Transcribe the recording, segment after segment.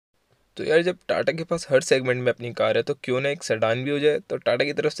तो यार जब टाटा के पास हर सेगमेंट में अपनी कार है तो क्यों ना एक सेडान भी हो जाए। तो टाटा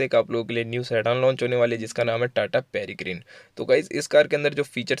की तरफ से एक आप लोगों के लिए न्यू सेडान लॉन्च होने वाली है जिसका नाम है टाटा पेरिग्रीन। तो गाइज इस कार के अंदर जो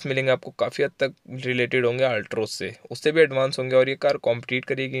फीचर्स मिलेंगे आपको काफ़ी हद तक रिलेटेड होंगे अल्ट्रोस से, उससे भी एडवांस होंगे। और ये कार कॉम्पीट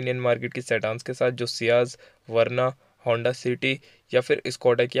करेगी इंडियन मार्केट की सेडान्स के साथ, जो सियाज, वरना, होंडा सिटी या फिर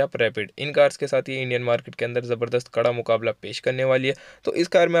स्कोडा की आप रैपिड, इन कार्स के साथ ये इंडियन मार्केट के अंदर ज़बरदस्त कड़ा मुकाबला पेश करने वाली है। तो इस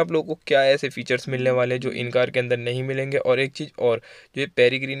कार में आप लोगों को क्या ऐसे फीचर्स मिलने वाले हैं जो इन कार के अंदर नहीं मिलेंगे। और एक चीज़ और, जो ये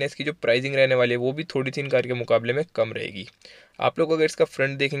पेरीग्रीन है इसकी जो प्राइसिंग रहने वाली है वो भी थोड़ी सी इन कार के मुकाबले में कम रहेगी। आप लोग अगर इसका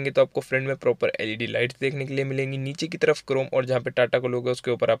फ्रंट देखेंगे तो आपको फ्रंट में प्रॉपर एलईडी लाइट्स देखने के लिए मिलेंगी, नीचे की तरफ क्रोम और जहाँ पे टाटा का लोगो है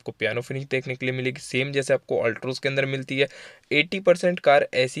उसके ऊपर आपको पियानो फिनिश देखने के लिए मिलेगी, सेम जैसे आपको अल्ट्रोस के अंदर मिलती है। 80% कार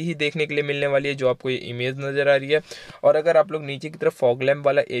ऐसी ही देखने के लिए मिलने वाली है जो आपको ये इमेज नज़र आ रही है। और अगर आप लोग नीचे की तरफ फॉग लैम्प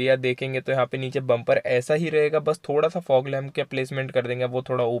वाला एरिया देखेंगे तो यहाँ पे नीचे बम्पर ऐसा ही रहेगा, बस थोड़ा सा फॉग लैम्प के प्लेसमेंट कर देंगे, वो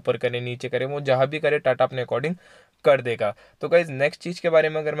थोड़ा ऊपर करे नीचे करे, वो जहाँ भी करे टाटा अपने अकॉर्डिंग कर देगा। तो गाइज नेक्स्ट चीज़ के बारे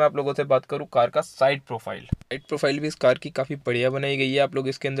में अगर मैं आप लोगों से बात करूँ, कार का साइड प्रोफाइल भी इस कार की काफ़ी बढ़िया बनाई गई है। आप लोग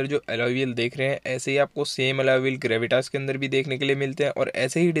इसके अंदर जो अलॉय व्हील देख रहे हैं ऐसे ही आपको सेम अलॉय व्हील ग्रेविटास के अंदर भी देखने के लिए मिलते हैं, और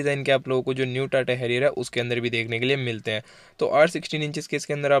ऐसे ही डिज़ाइन के आप लोगों को जो न्यू टाटा हैरियर है उसके अंदर भी देखने के लिए मिलते हैं। तो R16 इंचेस के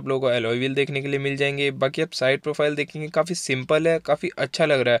इसके अंदर आप लोगों को अलॉय व्हील देखने के लिए मिल जाएंगे। बाकी आप साइड प्रोफाइल देखेंगे काफ़ी सिंपल है, काफ़ी अच्छा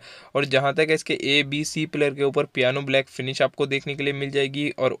लग रहा है। और जहाँ तक है इसके ABC पिलर के ऊपर पियानो ब्लैक फिनिश आपको देखने के लिए मिल जाएगी,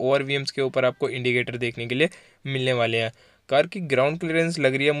 और ORVMs के ऊपर आपको इंडिकेटर देखने के लिए मिलने वाले हैं। कार की ग्राउंड क्लियरेंस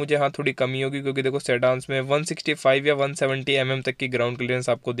लग रही है मुझे हाँ थोड़ी कमी होगी, क्योंकि देखो सेडान्स में 165 या 170 तक की ग्राउंड क्लियरेंस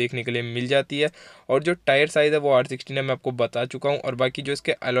आपको देखने के लिए मिल जाती है। और जो टायर साइज़ है वो R16 है, मैं आपको बता चुका हूँ। और बाकी जो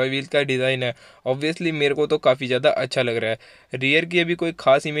इसके अलॉय व्हील का डिज़ाइन है ऑब्वियसली मेरे को तो काफ़ी ज़्यादा अच्छा लग रहा है। रियर की अभी कोई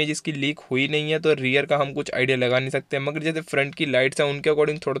खास इमेज इसकी लीक हुई नहीं है, तो रियर का हम कुछ आइडिया लगा नहीं सकते, मगर जैसे फ्रंट की लाइट्स हैं उनके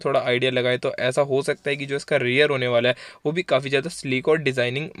अकॉर्डिंग थोड़ा थोड़ा आइडिया लगाए तो ऐसा हो सकता है कि जो इसका रियर होने वाला है वो भी काफ़ी ज़्यादा स्लीक और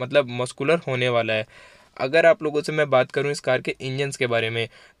डिज़ाइनिंग मतलब मस्कुलर होने वाला है। अगर आप लोगों से मैं बात करूं इस कार के इंजन्स के बारे में,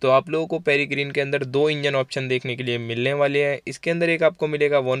 तो आप लोगों को पेरीग्रीन के अंदर दो इंजन ऑप्शन देखने के लिए मिलने वाले हैं। इसके अंदर एक आपको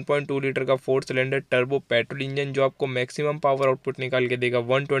मिलेगा 1.2 लीटर का 4 सिलेंडर टर्बो पेट्रोल इंजन जो आपको मैक्सिमम पावर आउटपुट निकाल के देगा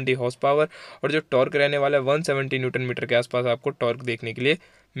 120 हॉर्स पावर, और जो टॉर्क रहने वाला है 170 न्यूटन मीटर के आसपास आपको टॉर्क देखने के लिए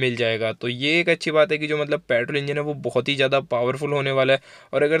मिल जाएगा। तो ये एक अच्छी बात है कि जो मतलब पेट्रोल इंजन है वो बहुत ही ज़्यादा पावरफुल होने वाला है।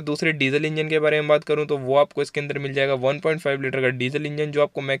 और अगर दूसरे डीजल इंजन के बारे में बात करूँ तो वो आपको इसके अंदर मिल जाएगा 1.5 लीटर का डीजल इंजन जो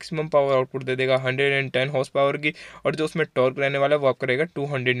आपको मैक्सिमम पावर आउटपुट दे देगा 110 हॉर्स पावर की, और जो उसमें टॉर्क रहने वाला है वो आपको रहेगा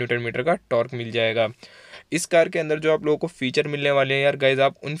 200 न्यूटन मीटर का टॉर्क मिल जाएगा। इस कार के अंदर जो आप लोगों को फीचर मिलने वाले हैं यार गाइज,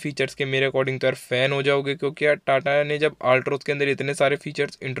 आप उन फीचर्स के मेरे अकॉर्डिंग तो यार फैन हो जाओगे, क्योंकि यार टाटा ने जब अल्ट्रोज के अंदर इतने सारे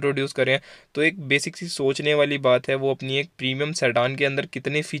फीचर्स इंट्रोड्यूस करे हैं तो एक बेसिक सी सोचने वाली बात है वो अपनी एक प्रीमियम सेडान के अंदर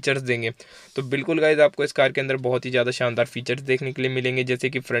कितने फीचर्स देंगे। तो बिल्कुल गाइज आपको इस कार के अंदर बहुत ही ज़्यादा शानदार फीचर्स देखने के लिए मिलेंगे, जैसे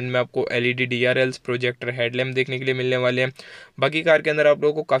कि फ्रंट में आपको LED DRLs प्रोजेक्टर हेडलैम्प देखने के लिए मिलने वाले हैं। बाकी कार के अंदर आप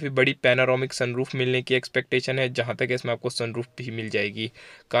लोगों को काफ़ी बड़ी पैनारोमिक सनरूफ मिलने की एक्सपेक्टेशन है, जहाँ तक इसमें आपको सनरूफ भी मिल जाएगी।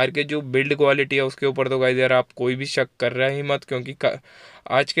 कार के जो बिल्ड क्वालिटी है उसके ऊपर तो गाइस यार आप कोई भी शक कर रहा ही मत, क्योंकि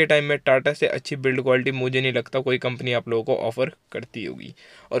आज के टाइम में टाटा से अच्छी बिल्ड क्वालिटी मुझे नहीं लगता कोई कंपनी आप लोगों को ऑफर करती होगी।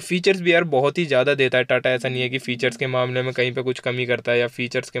 और फीचर्स भी यार बहुत ही ज़्यादा देता है टाटा, ऐसा नहीं है कि फीचर्स के मामले में कहीं पे कुछ कमी करता है या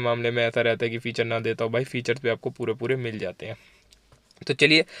फीचर्स के मामले में ऐसा रहता है कि फीचर ना देता हो। भाई फीचर्स भी आपको पूरे पूरे मिल जाते हैं। तो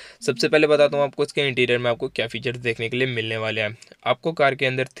चलिए सबसे पहले बताता हूँ आपको इसके इंटीरियर में आपको क्या फीचर्स देखने के लिए मिलने वाले हैं। आपको कार के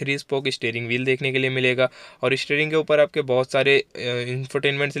अंदर 3 स्पोक स्टीयरिंग व्हील देखने के लिए मिलेगा, और स्टीयरिंग के ऊपर आपके बहुत सारे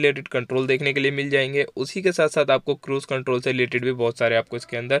इंफोटेनमेंट से रिलेटेड कंट्रोल देखने के लिए मिल जाएंगे। उसी के साथ साथ आपको क्रूज कंट्रोल से रिलेटेड भी बहुत सारे आपको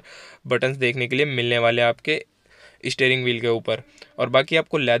इसके अंदर बटन्स देखने के लिए मिलने वाले हैं आपके स्टीयरिंग व्हील के ऊपर। और बाकी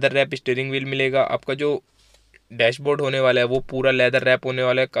आपको लेदर रैप स्टीयरिंग व्हील मिलेगा। आपका जो डैशबोर्ड होने वाला है वो पूरा लेदर रैप होने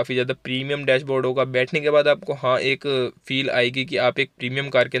वाला है, काफ़ी ज़्यादा प्रीमियम डैशबोर्ड होगा। बैठने के बाद आपको हाँ एक फील आएगी कि आप एक प्रीमियम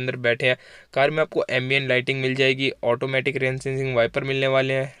कार के अंदर बैठे हैं। कार में आपको एम्बियंट लाइटिंग मिल जाएगी, ऑटोमेटिक रेन सेंसिंग वाइपर मिलने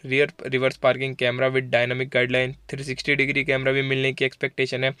वाले हैं, rear reverse parking camera with dynamic guideline, 360 degree camera भी मिलने की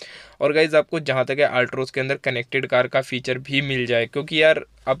एक्सपेक्टेशन है। और गाइज आपको जहाँ तक है अल्ट्रोज के अंदर कनेक्टेड कार का फीचर भी मिल जाए, क्योंकि यार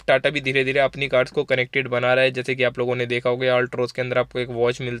अब टाटा भी धीरे धीरे अपनी कार्स को कनेक्टेड बना रहा है। जैसे कि आप लोगों ने देखा होगा अल्ट्रोज के अंदर आपको एक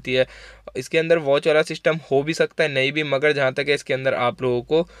वॉच मिलती है, इसके अंदर वॉच वाला सिस्टम हो भी सकता है नहीं भी, मगर जहाँ तक है इसके अंदर आप लोगों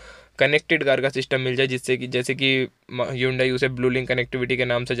को कनेक्टेड कार का सिस्टम मिल जाए, जिससे कि जैसे कि Hyundai उसे ब्लू लिंक कनेक्टिविटी के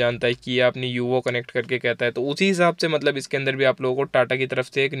नाम से जानता है कि ये अपनी यूवो कनेक्ट करके कहता है, तो उसी हिसाब से मतलब इसके अंदर भी आप लोगों को टाटा की तरफ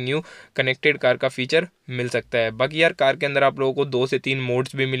से एक न्यू कनेक्टेड कार का फीचर मिल सकता है। बाकी यार कार के अंदर आप लोगों को 2 से 3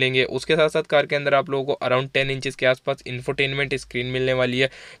 मोड्स भी मिलेंगे। उसके साथ साथ कार के अंदर आप लोगों को अराउंड 10 इंचेस के आसपास इंफोटेनमेंट स्क्रीन मिलने वाली है,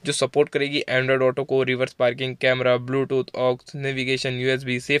 जो सपोर्ट करेगी एंड्रॉइड ऑटो को, reverse parking camera, Bluetooth, aux, navigation,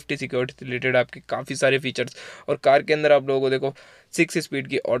 USB, safety security से रिलेटेड आपके काफ़ी सारे फीचर्स। और कार के अंदर आप लोगों को देखो 6 स्पीड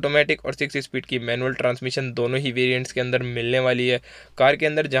की ऑटोमेटिक और 6 स्पीड की मैनुअल ट्रांसमिशन दोनों ही वेरिएंट्स के अंदर मिलने वाली है। कार के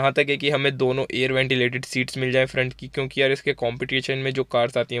अंदर जहाँ तक है कि हमें दोनों एयर वेंटिलेटेड सीट्स मिल जाए फ्रंट की, क्योंकि यार इसके कंपटीशन में जो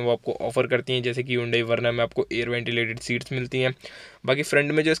कार्स आती हैं वो आपको ऑफर करती हैं, जैसे कि Hyundai वर्ना में आपको एयर वेंटिलेटेड सीट्स मिलती हैं। बाकी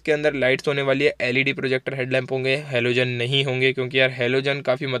फ्रंट में जो इसके अंदर लाइट्स होने वाली है, एलईडी प्रोजेक्टर हेडलैम्प होंगे, हेलोजन नहीं होंगे, क्योंकि यार हेलोजन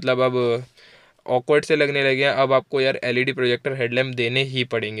काफ़ी मतलब अब ऑकवर्ड से लगने लगे हैं। अब आपको यार एलईडी प्रोजेक्टर हेडलैम्प देने ही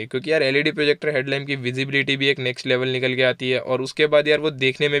पड़ेंगे, क्योंकि यार एलईडी प्रोजेक्टर हेडलैम्प की विजिबिलिटी भी एक नेक्स्ट लेवल निकल के आती है, और उसके बाद यार वो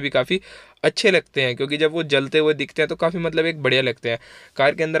देखने में भी काफ़ी अच्छे लगते हैं, क्योंकि जब वो जलते हुए दिखते हैं तो काफ़ी मतलब एक बढ़िया लगते हैं।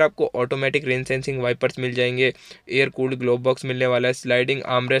 कार के अंदर आपको ऑटोमेटिक रेन सेंसिंग वाइपर्स मिल जाएंगे, एयर कूल्ड ग्लोव बॉक्स मिलने वाला है, स्लाइडिंग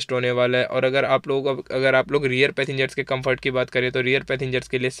आर्मरेस्ट होने वाला है। और अगर आप लोग रियर पैसेंजर्स के कंफर्ट की बात करें तो रियर पैसेंजर्स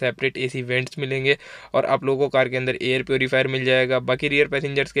के लिए सेपरेट एसी वेंट्स मिलेंगे, और आप लोगों को कार के अंदर एयर प्योरीफायर मिल जाएगा। बाकी रियर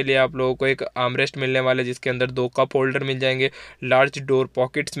पैसेंजर्स के लिए आप लोगों को एक आर्मरेस्ट मिलने वाला है, जिसके अंदर 2 कप होल्डर मिल जाएंगे, लार्ज डोर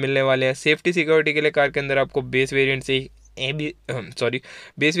पॉकेट्स मिलने वाले हैं। सेफ्टी सिक्योरिटी के लिए कार के अंदर आपको बेस वेरिएंट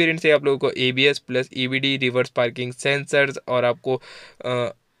से आप लोगों को ABS plus EBD, reverse parking sensors, और आपको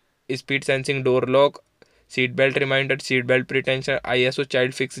speed sensing, door lock, seat belt reminder, seat belt pretension, ISO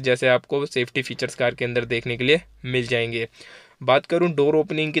child fix जैसे आपको सेफ्टी फीचर्स कार के अंदर देखने के लिए मिल जाएंगे। बात करूं डोर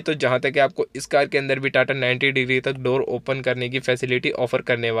ओपनिंग की, तो जहां तक है आपको इस कार के अंदर भी टाटा 90 डिग्री तक डोर ओपन करने की फैसिलिटी ऑफर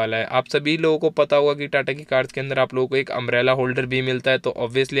करने वाला है। आप सभी लोगों को पता होगा कि टाटा की कार्स के अंदर आप लोगों को एक अम्ब्रेला होल्डर भी मिलता है, तो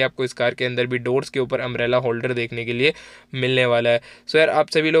ऑब्वियसली आपको इस कार के अंदर भी डोर्स के ऊपर अम्ब्रेला होल्डर देखने के लिए मिलने वाला है। सो यार आप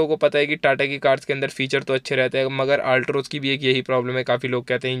सभी लोगों को पता है कि टाटा की कार्स के अंदर फीचर तो अच्छे रहते हैं, मगर अल्ट्रोज की भी एक यही प्रॉब्लम है, काफ़ी लोग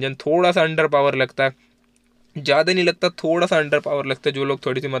कहते हैं इंजन थोड़ा सा अंडर पावर लगता है, ज़्यादा नहीं लगता, थोड़ा सा अंडर पावर लगता है। जो लोग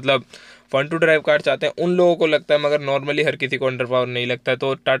थोड़ी सी मतलब फन टू ड्राइव कार चाहते हैं उन लोगों को लगता है, मगर नॉर्मली हर किसी को अंडर पावर नहीं लगता है।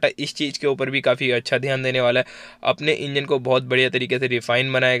 तो टाटा इस चीज़ के ऊपर भी काफ़ी अच्छा ध्यान देने वाला है, अपने इंजन को बहुत बढ़िया तरीके से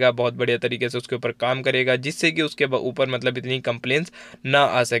रिफाइन बनाएगा, बहुत बढ़िया तरीके से उसके ऊपर काम करेगा, जिससे कि उसके ऊपर मतलब इतनी कंप्लेंट्स ना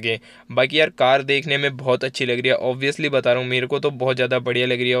आ सके। बाकी यार कार देखने में बहुत अच्छी लग रही है, ऑब्वियसली बता रहा हूँ, मेरे को तो बहुत ज़्यादा बढ़िया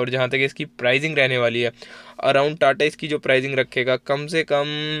लग रही है। और जहाँ तक इसकी प्राइसिंग रहने वाली है, अराउंड टाटा इसकी जो प्राइसिंग रखेगा कम से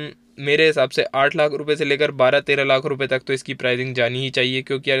कम मेरे हिसाब से 8 लाख रुपए से लेकर 12-13 लाख रुपए तक तो इसकी प्राइसिंग जानी ही चाहिए,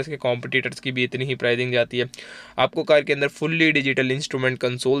 क्योंकि यार इसके कॉम्पिटिटर्स की भी इतनी ही प्राइसिंग जाती है। आपको कार के अंदर फुल्ली डिजिटल इंस्ट्रूमेंट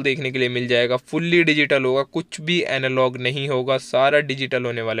कंसोल देखने के लिए मिल जाएगा, फुल्ली डिजिटल होगा, कुछ भी एनालॉग नहीं होगा, सारा डिजिटल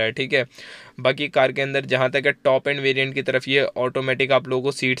होने वाला है, ठीक है। बाकी कार के अंदर जहाँ तक है टॉप एंड वेरिएंट की तरफ ये ऑटोमेटिक आप लोगों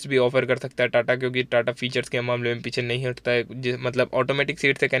को सीट्स भी ऑफर कर सकता है टाटा, क्योंकि टाटा फीचर्स के मामले में पीछे नहीं हटता है। मतलब ऑटोमेटिक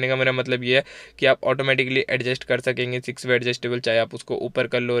सीट से कहने का मेरा मतलब ये है कि आप ऑटोमेटिकली एडजस्ट कर सकेंगे, 6 वे एडजस्टेबल, चाहे आप उसको ऊपर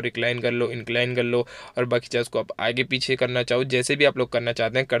कर लो, रिक्लाइन कर लो, इंक्लाइन कर लो, और बाकी चाहे उसको आप आगे पीछे करना चाहो, जैसे भी आप लोग करना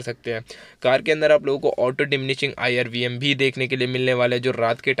चाहते हैं कर सकते हैं। कार के अंदर आप लोगों को ऑटो डिमिनिशिंग IRVM भी देखने के लिए मिलने वाला है, जो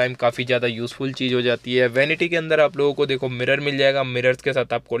रात के टाइम काफ़ी ज़्यादा यूजफुल चीज़ हो जाती है। वैनिटी के अंदर आप लोगों को देखो मिरर मिल जाएगा, मिरर्स के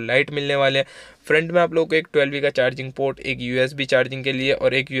साथ आपको लाइट मिलने वाले हैं। फ्रंट में आप लोगों को एक 12V का चार्जिंग पोर्ट, एक USB चार्जिंग के लिए,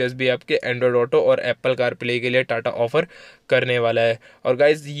 और एक USB आपके एंड्रॉयड ऑटो और एप्पल कार प्ले के लिए टाटा ऑफर करने वाला है। और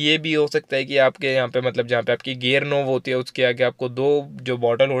गाइज ये भी हो सकता है कि आपके यहाँ पे मतलब जहाँ पे आपकी गियर नोब होती है उसके आगे आपको 2 जो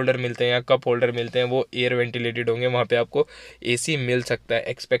बॉटल होल्डर मिलते हैं या कप होल्डर मिलते हैं वो एयर वेंटिलेटेड होंगे, वहाँ पे आपको AC मिल सकता है,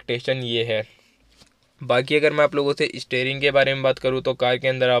 एक्सपेक्टेशन ये है। बाकी अगर मैं आप लोगों से स्टीयरिंग के बारे में बात करूँ तो कार के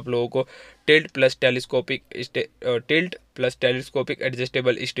अंदर आप लोगों को tilt plus telescopic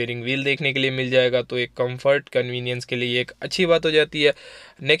adjustable steering wheel देखने के लिए मिल जाएगा, तो एक कंफर्ट कन्वीनियंस के लिए एक अच्छी बात हो जाती है।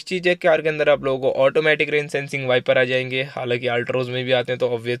 नेक्स्ट चीज़ है कार के अंदर आप लोगों को ऑटोमेटिक रेन सेंसिंग वाइपर आ जाएंगे, हालांकि अल्ट्रोज में भी आते हैं तो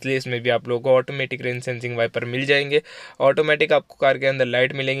ऑब्वियसली इसमें भी आप लोगों को ऑटोमेटिक रेन सेंसिंग वाइपर मिल जाएंगे। ऑटोमेटिक आपको कार के अंदर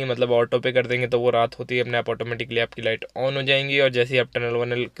लाइट मिलेंगी, मतलब ऑटो पे कर देंगे तो वो रात होती है अपने आप ऑटोमेटिकली आपकी लाइट ऑन हो जाएंगी, और जैसे ही आप टनल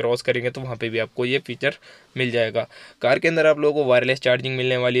वनल क्रॉस करेंगे तो वहाँ पर भी आपको ये फीचर मिल जाएगा। कार के अंदर आप लोगों को वायरलेस चार्जिंग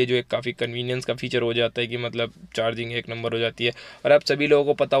मिलने वाली है, जो एक काफ़ी कन्वीनियंस का फीचर हो जाता है कि मतलब चार्जिंग एक नंबर हो जाती है। और आप सभी लोगों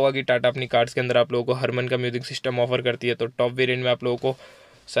को पता होगा कि टाटा अपनी कार्स के अंदर आप लोगों को हरमन का म्यूजिक सिस्टम ऑफर करती है, तो टॉप वेरिएंट में आप लोगों को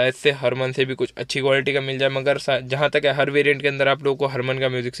शायद से हरमन से भी कुछ अच्छी क्वालिटी का मिल जाए, मगर जहाँ तक है हर वेरिएंट के अंदर आप लोगों को हरमन का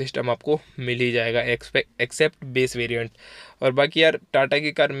म्यूजिक सिस्टम आपको मिल ही जाएगा, एक्सेप्ट बेस वेरिएंट। और बाकी यार टाटा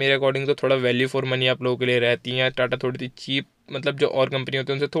की कार मेरे अकॉर्डिंग तो थोड़ा वैल्यू फॉर मनी आप लोगों के लिए रहती हैं। टाटा थोड़ी सी चीप, मतलब जो और कंपनी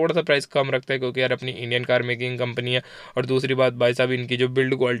होती है उनसे थोड़ा सा प्राइस कम रखता है, क्योंकि यार अपनी इंडियन कार मेकिंग कंपनी है। और दूसरी बात भाई साहब, इनकी जो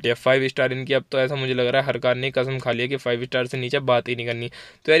बिल्ड क्वालिटी है 5 स्टार इनकी, अब तो ऐसा मुझे लग रहा है हर कार ने कसम खा लिया कि 5 स्टार से नीचे बात ही नहीं करनी।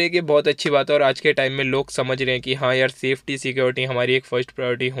 तो यार ये बहुत अच्छी बात है, और आज के टाइम में लोग समझ रहे हैं कि हाँ यार सेफ्टी सिक्योरिटी हमारी एक फर्स्ट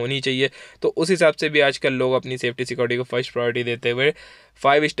प्रायोरिटी होनी चाहिए। तो उस हिसाब से भी आजकल लोग अपनी सेफ्टी सिक्योरिटी को फर्स्ट प्रायोरिटी देते हुए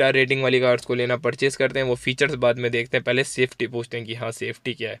 5 स्टार रेटिंग वाली कार्स को लेना परचेस करते हैं। वो फीचर्स बाद में देखते हैं, पहले सेफ्टी पूछते हैं कि हाँ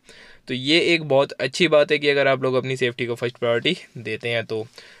सेफ्टी क्या है। तो ये एक बहुत अच्छी बात है कि अगर आप लोग अपनी सेफ्टी को फर्स्ट प्रायोरिटी देते हैं तो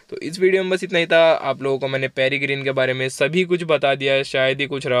इस वीडियो में बस इतना ही था। आप लोगों को मैंने पेरिग्रीन के बारे में सभी कुछ बता दिया है, शायद ही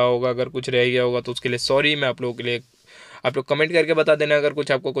कुछ रहा होगा, अगर कुछ रह गया होगा तो उसके लिए सॉरी। मैं आप लोगों के लिए, आप लोग कमेंट करके बता देना, अगर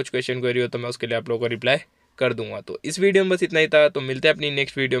कुछ आपको कुछ क्वेश्चन क्वेरी हो तो मैं उसके लिए आप लोगों को रिप्लाई कर दूंगा। तो इस वीडियो में बस इतना ही था, तो मिलते हैं अपनी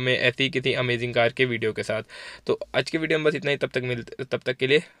नेक्स्ट वीडियो में ऐसी ही किसी अमेजिंग कार के वीडियो के साथ। तो आज के वीडियो में बस इतना ही, तब तक के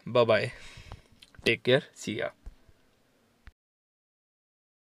लिए बाय बाय, टेक केयर, सी या।